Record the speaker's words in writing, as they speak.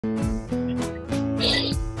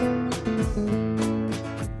Hello,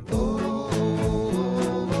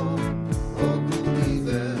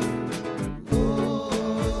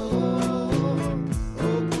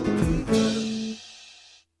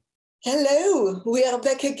 we are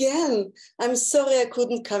back again. I'm sorry I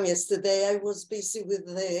couldn't come yesterday. I was busy with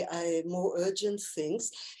the more urgent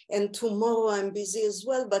things, and tomorrow I'm busy as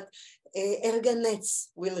well, but Erga Netz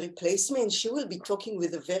will replace me, and she will be talking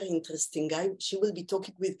with a very interesting guy. She will be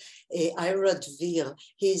talking with Ira Dvir.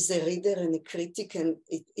 He is a reader and a critic, and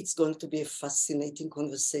it's going to be a fascinating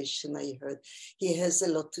conversation, I heard. He has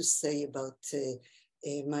a lot to say about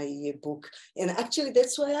my book, and actually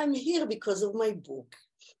that's why I'm here, because of my book.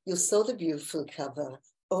 You saw the beautiful cover,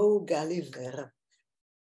 Oh Gulliver.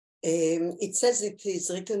 It says it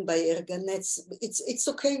is written by Erga Netz. It's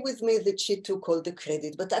okay with me that she took all the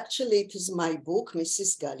credit, but actually it is my book,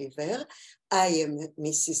 Mrs. Gulliver. I am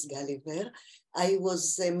Mrs. Gulliver. I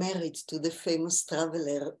was married to the famous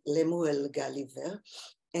traveler Lemuel Gulliver,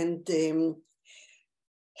 and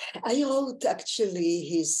I wrote actually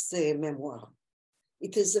his memoir.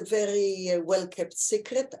 It is a very well-kept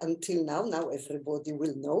secret until now. Now everybody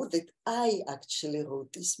will know that I actually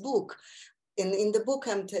wrote this book. And in the book,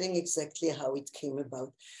 I'm telling exactly how it came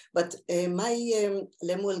about. But my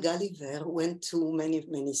Lemuel Gulliver went to many,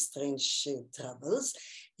 many strange travels.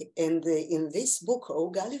 And in this book, Oh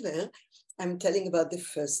Gulliver, I'm telling about the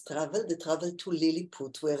first travel, the travel to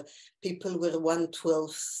Lilliput, where people were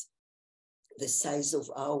 1/12 the size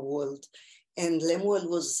of our world. And Lemuel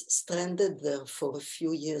was stranded there for a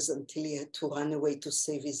few years until he had to run away to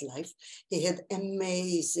save his life. He had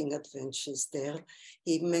amazing adventures there.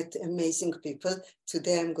 He met amazing people.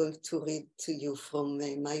 Today I'm going to read to you from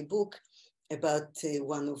my book about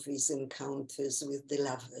one of his encounters with the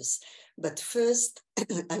lovers. But first,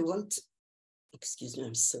 excuse me,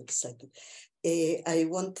 I'm so excited. I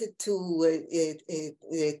wanted to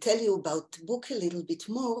tell you about the book a little bit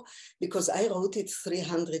more, because I wrote it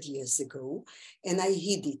 300 years ago, and I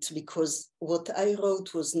hid it because what I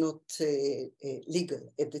wrote was not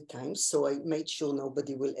legal at the time, so I made sure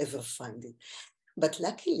nobody will ever find it. But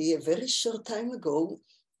luckily, a very short time ago,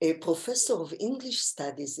 a professor of English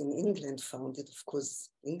studies in England found it, of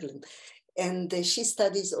course, England, and she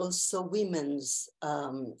studies also women's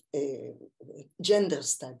gender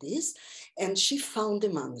studies, and she found the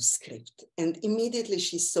manuscript. And immediately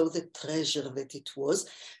she saw the treasure that it was,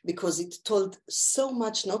 because it told so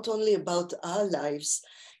much, not only about our lives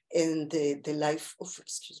and the life of,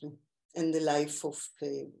 excuse me, and the life of,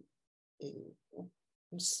 I'm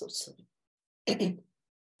so sorry.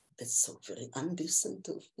 That's so very undecent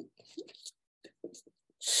of me.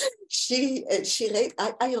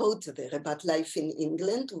 I wrote there about life in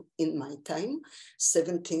England in my time,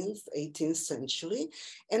 17th, 18th century,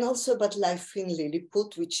 and also about life in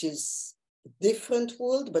Lilliput, which is a different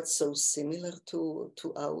world, but so similar to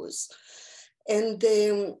ours. And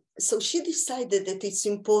so she decided that it's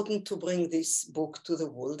important to bring this book to the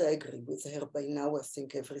world. I agree with her. By now, I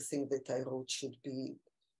think everything that I wrote should be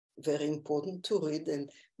very important to read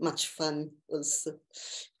and much fun also,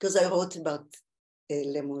 because I wrote about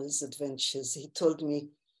Lemuel's adventures. He told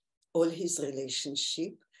me all his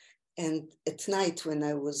relationship, and at night when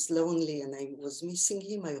I was lonely and I was missing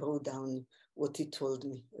him, I wrote down what he told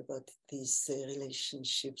me about these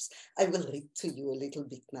relationships. I will read to you a little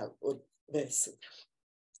bit now, or very soon.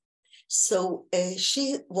 So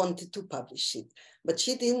she wanted to publish it, but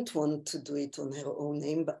she didn't want to do it on her own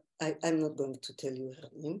name, but I'm not going to tell you her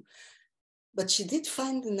name. But she did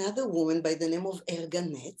find another woman by the name of Erga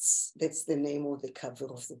Netz. That's the name of the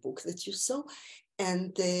cover of the book that you saw.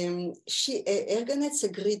 And Erga Netz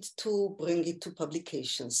agreed to bring it to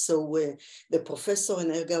publication. So the professor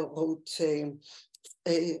and Erga wrote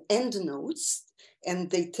endnotes, and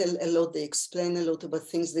they tell a lot, they explain a lot about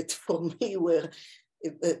things that for me were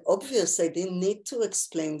obvious. I didn't need to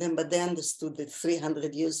explain them, but they understood that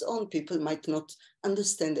 300 years on, people might not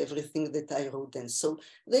understand everything that I wrote then. So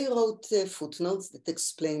they wrote footnotes that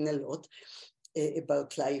explain a lot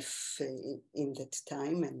about life in that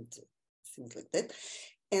time and things like that.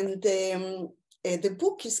 And the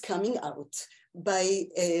book is coming out by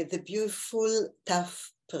the beautiful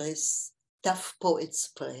Tough Poets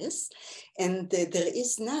Press. And there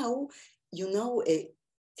is now, you know, a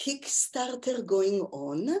Kickstarter going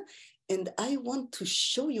on, and I want to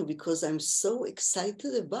show you because I'm so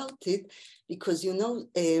excited about it, because you know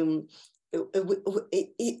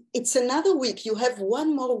it's another week. You have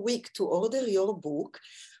one more week to order your book,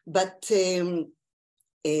 but it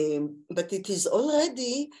is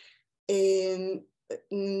already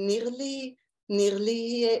nearly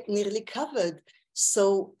covered.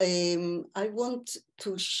 So I want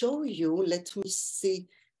to show you, let me see.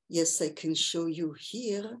 Yes, I can show you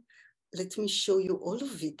here. Let me show you all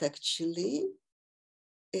of it actually.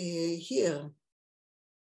 Here.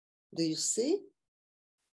 Do you see?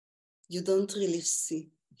 You don't really see.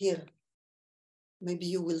 Here. Maybe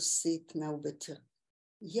you will see it now better.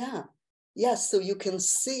 Yeah. Yeah, so you can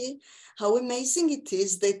see how amazing it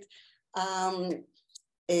is that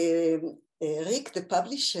Rick, the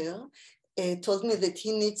publisher, told me that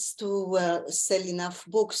he needs to sell enough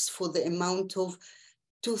books for the amount of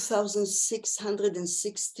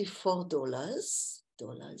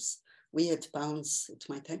 $2,664. We had pounds at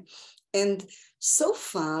my time. And so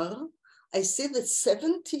far, I see that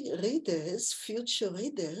 70 readers, future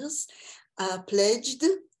readers, pledged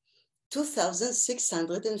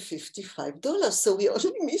 $2,655. So we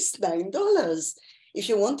only missed $9. If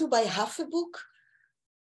you want to buy half a book,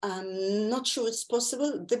 I'm not sure it's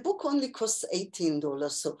possible. The book only costs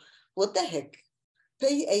 $18. So what the heck?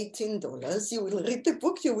 Pay $18. You will read the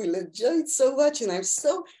book. You will enjoy it so much. And I'm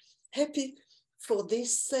so happy for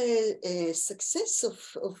this success of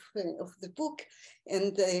the book.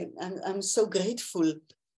 And I'm so grateful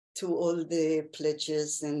to all the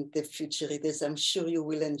pledges and the future readers. I'm sure you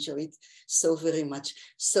will enjoy it so very much.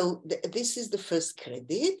 So this is the first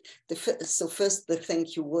credit. So first the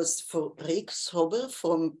thank you was for Rick Schrober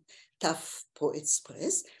from Tough Poets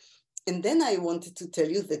Press. And then I wanted to tell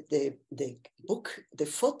you that the book, the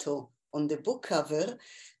photo on the book cover,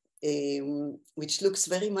 which looks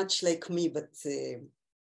very much like me, but it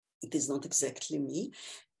is not exactly me.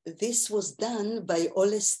 This was done by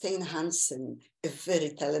Ole Stein Hansen, a very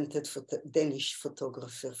talented Danish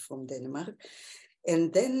photographer from Denmark.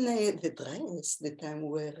 And then the dress that I'm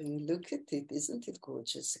wearing, look at it, isn't it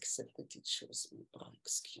gorgeous, except that it shows my bra,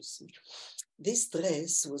 excuse me. This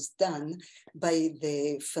dress was done by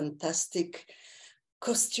the fantastic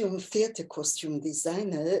theater costume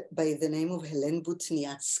designer by the name of Helene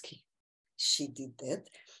Butniatsky. She did that.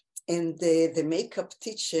 And the makeup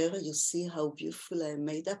teacher, you see how beautiful I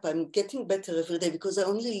made up. I'm getting better every day because I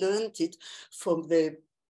only learned it from the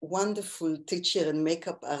wonderful teacher and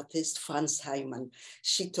makeup artist, Franz Heimann.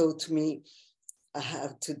 She taught me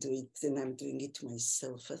how to do it, and I'm doing it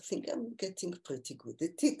myself. I think I'm getting pretty good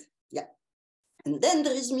at it. Yeah. And then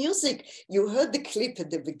there is music. You heard the clip at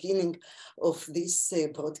the beginning of this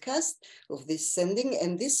broadcast, of this sending,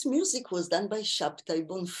 and this music was done by Shabtai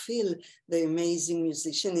Bonfil, the amazing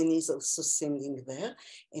musician, and he's also singing there.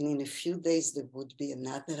 And in a few days, there would be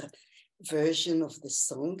another version of the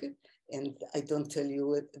song, and I don't tell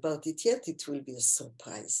you about it yet. It will be a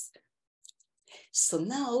surprise. So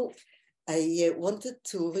now, I wanted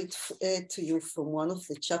to read to you from one of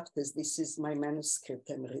the chapters. This is my manuscript.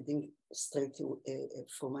 I'm reading straight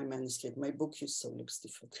from my manuscript. My book, you saw, looks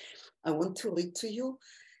different. I want to read to you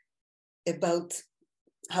about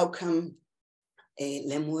how come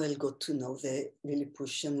Lemuel got to know the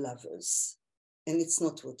Lilliputian lovers. And it's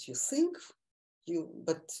not what you think,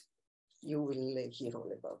 but you will hear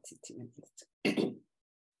all about it in a minute.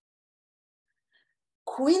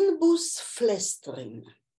 Quinbus flestrin.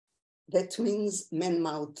 That means man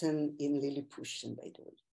mountain in Lilliputian, by the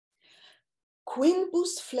way.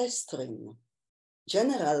 Quinbus flestrin,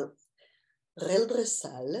 General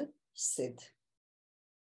Reldresal said,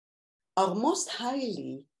 our most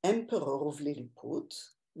highly emperor of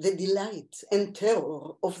Lilliput, the delight and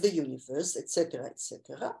terror of the universe, etc.,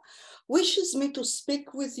 wishes me to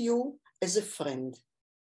speak with you as a friend.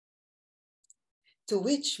 To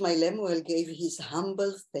which my Lemuel gave his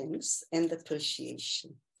humble thanks and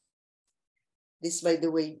appreciation. This, by the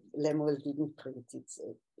way, Lemuel didn't print it.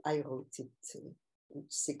 I wrote it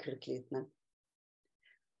secretly at night.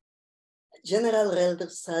 General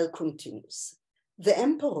Reldersal continues. The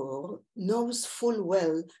emperor knows full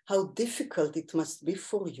well how difficult it must be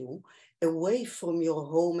for you away from your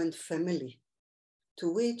home and family. To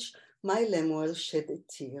which my Lemuel shed a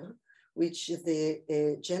tear, which the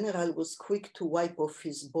general was quick to wipe off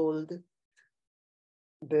his bald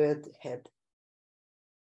bird head.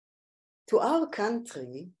 In our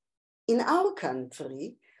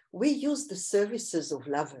country, we use the services of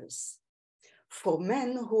lovers for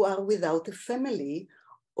men who are without a family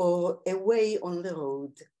or away on the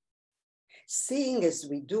road. Seeing as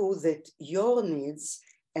we do that your needs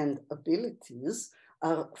and abilities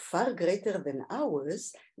are far greater than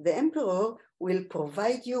ours, the emperor will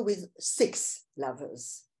provide you with 6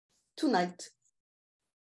 lovers tonight.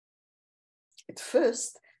 At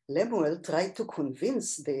first, Lemuel tried to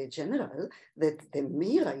convince the general that the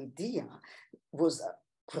mere idea was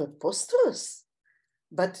preposterous,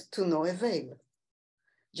 but to no avail.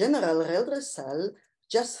 General Reldresal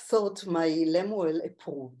just thought my Lemuel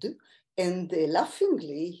approved, and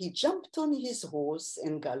laughingly he jumped on his horse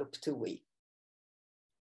and galloped away.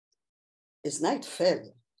 As night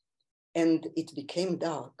fell and it became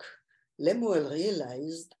dark, Lemuel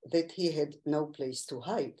realized that he had no place to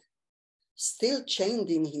hide. Still chained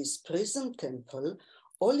in his prison temple,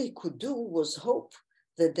 all he could do was hope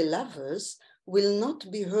that the lovers will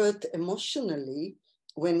not be hurt emotionally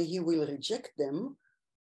when he will reject them,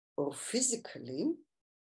 or physically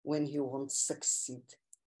when he won't succeed.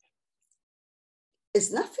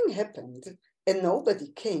 As nothing happened and nobody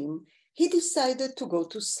came, he decided to go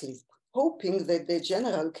to sleep, hoping that the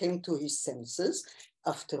general came to his senses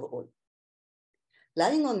after all.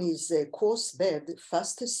 Lying on his coarse bed,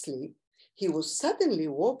 fast asleep, he was suddenly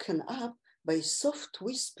woken up by soft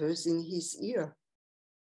whispers in his ear.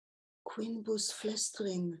 Quinbus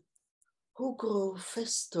flestrin, hugro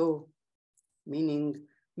festo, meaning,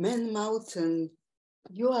 Man Mountain,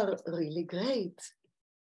 you are really great.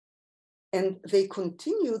 And they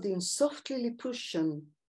continued in soft Lilliputian,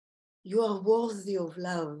 you are worthy of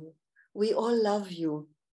love. We all love you.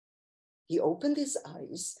 He opened his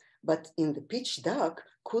eyes, but in the pitch dark,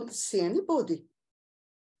 couldn't see anybody.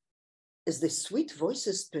 As the sweet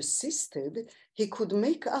voices persisted, he could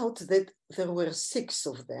make out that there were 6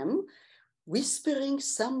 of them, whispering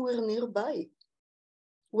somewhere nearby.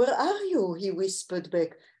 Where are you? He whispered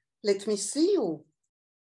back. Let me see you.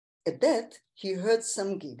 At that, he heard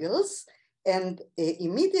some giggles, and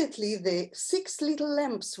immediately the 6 little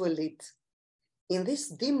lamps were lit. In this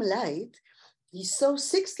dim light, he saw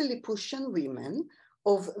 6 Lilliputian women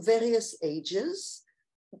of various ages,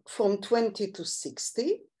 from 20 to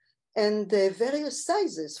 60, and various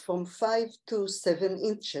sizes, from 5 to 7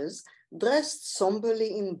 inches, dressed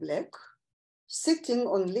somberly in black, sitting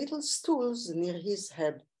on little stools near his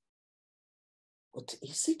head. What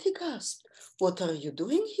is it? He gasped. What are you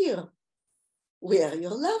doing here? We are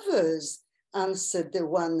your lovers, answered the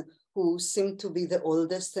one who seemed to be the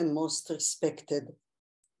oldest and most respected.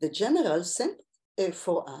 The general sent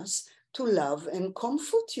for us to love and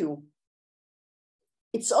comfort you.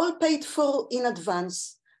 It's all paid for in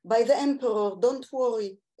advance by the emperor, don't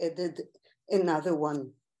worry, added another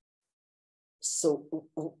one. So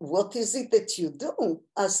what is it that you do?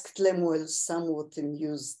 Asked Lemuel, somewhat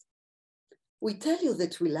amused. We tell you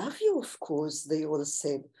that we love you, of course, they all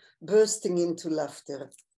said, bursting into laughter.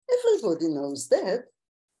 Everybody knows that.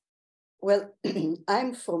 Well,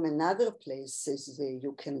 I'm from another place, as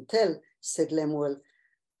you can tell, said Lemuel.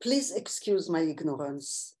 Please excuse my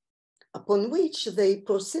ignorance. Upon which they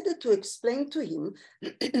proceeded to explain to him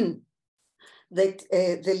that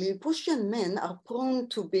the Lilliputian men are prone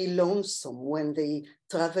to be lonesome when they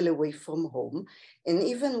travel away from home, and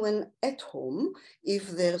even when at home,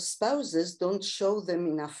 if their spouses don't show them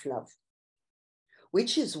enough love.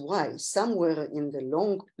 Which is why somewhere in the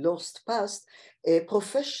long lost past, a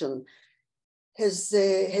profession has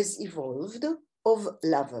evolved of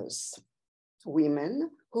lovers, women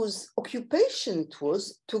whose occupation it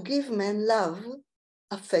was to give men love,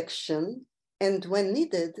 affection, and when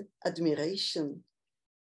needed, admiration.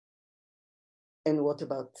 And what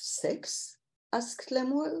about sex? Asked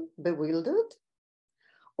Lemuel, bewildered.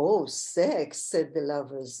 Oh, sex, said the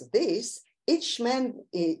lovers, this, each man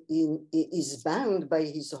is bound by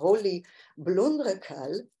his holy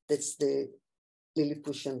Blundrakal, that's the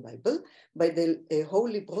Lilliputian Bible, by the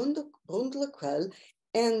holy Blundrakal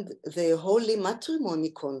and the holy matrimony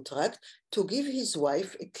contract to give his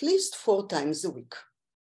wife at least 4 times a week.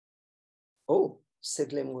 Oh,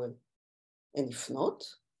 said Lemuel, and if not,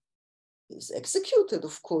 he's executed,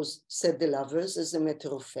 of course, said the lovers, as a matter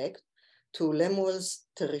of fact, to Lemuel's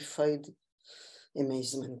terrified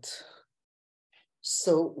amazement.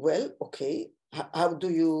 So, well, okay, how do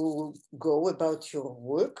you go about your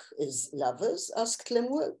work as lovers? Asked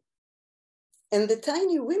Lemuel. And the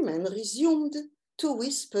tiny women resumed to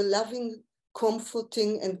whisper loving,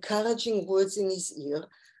 comforting, encouraging words in his ear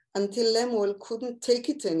until Lemuel couldn't take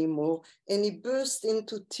it anymore and he burst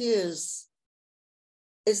into tears.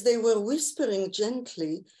 As they were whispering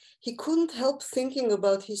gently, he couldn't help thinking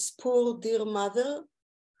about his poor dear mother,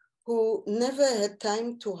 who never had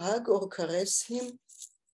time to hug or caress him,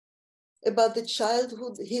 about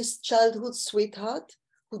his childhood sweetheart,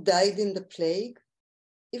 who died in the plague,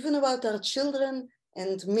 even about our children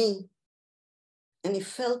and me. And he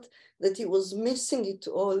felt that he was missing it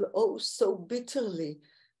all, oh, so bitterly.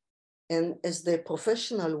 And as the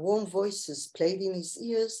professional warm voices played in his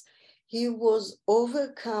ears, he was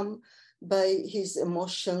overcome by his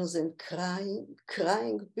emotions and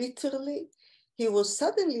crying bitterly. He was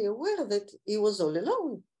suddenly aware that he was all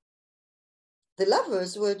alone. The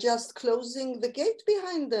lovers were just closing the gate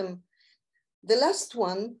behind them, the last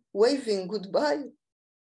one waving goodbye.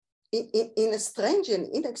 In a strange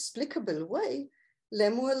and inexplicable way,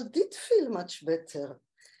 Lemuel did feel much better.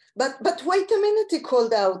 But wait a minute, he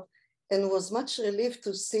called out, and was much relieved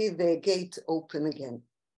to see the gate open again.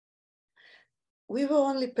 We were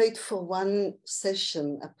only paid for one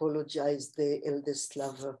session, apologized the eldest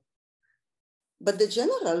lover. But the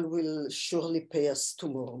general will surely pay us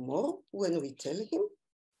tomorrow more when we tell him,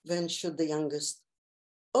 ventured the youngest.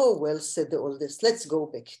 Oh, well, said the oldest, let's go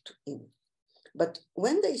back to him. But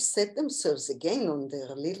when they set themselves again on their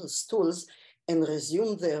little stools and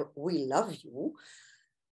resumed their "we love you,"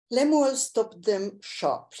 Lemuel stopped them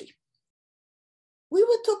sharply. We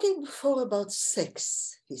were talking before about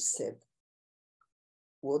sex, he said.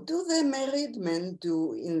 What do the married men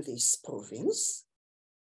do in this province?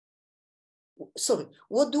 Sorry,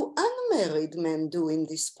 what do unmarried men do in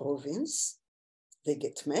this province? They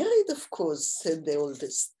get married, of course, said the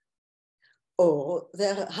oldest. Or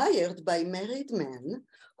they're hired by married men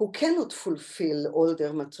who cannot fulfill all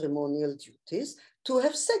their matrimonial duties to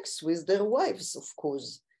have sex with their wives, of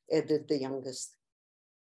course, added the youngest.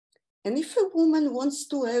 And if a woman wants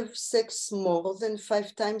to have sex more than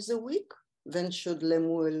 5 times a week, ventured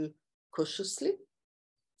Lemuel cautiously.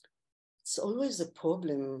 It's always a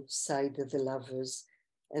problem, sighed the lovers,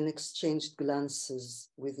 and exchanged glances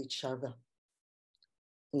with each other.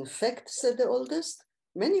 In fact, said the oldest,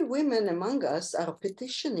 many women among us are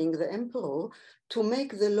petitioning the emperor to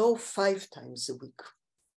make the law 5 times a week.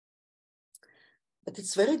 But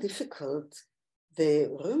it's very difficult. The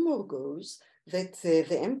rumor goes that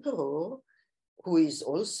the emperor, who is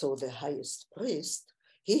also the highest priest,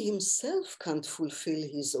 he himself can't fulfill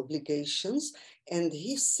his obligations, and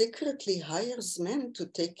he secretly hires men to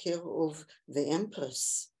take care of the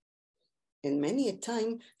empress. And many a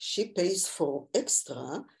time she pays for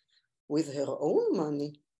extra with her own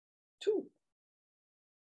money too.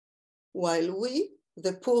 While we,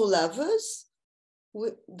 the poor lovers,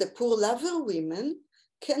 the poor lover women,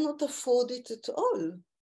 cannot afford it at all.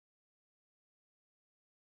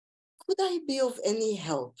 Could I be of any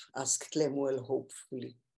help? Asked Lemuel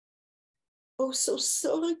hopefully. Oh, so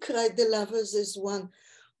sorry, cried the lovers as one.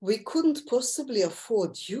 We couldn't possibly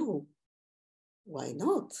afford you. Why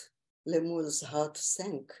not? Lemuel's heart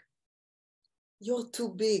sank. You're too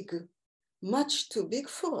big, much too big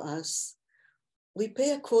for us. We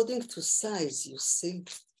pay according to size, you see.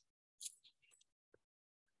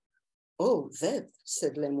 Oh, that,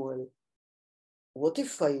 said Lemuel. What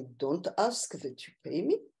if I don't ask that you pay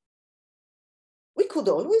me? We could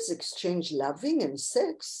always exchange loving and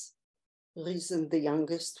sex, reasoned the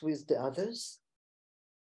youngest with the others.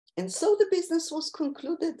 And so the business was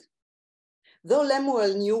concluded. Though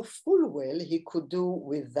Lemuel knew full well he could do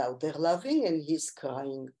without their loving and his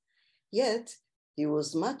crying, yet he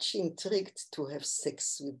was much intrigued to have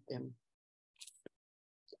sex with them.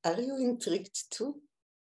 Are you intrigued too?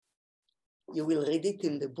 You will read it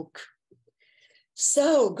in the book.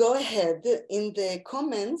 So go ahead, in the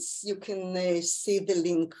comments, you can see the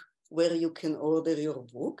link where you can order your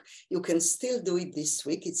book. You can still do it this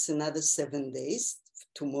week. It's another 7 days,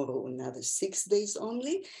 tomorrow another 6 days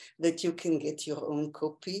only, that you can get your own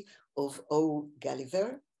copy of O.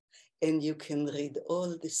 Gulliver, and you can read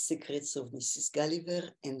all the secrets of Mrs. Gulliver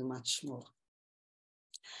and much more.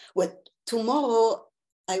 Well, tomorrow,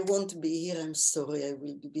 I won't be here, I'm sorry, I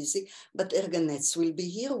will be busy, but Erganetz will be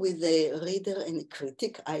here with a reader and a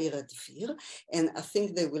critic, Ira Dvir, and I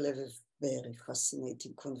think they will have a very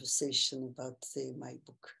fascinating conversation about my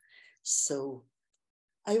book. So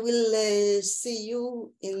I will see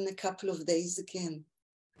you in a couple of days again.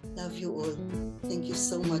 Love you all. Thank you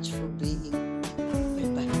so much for being here.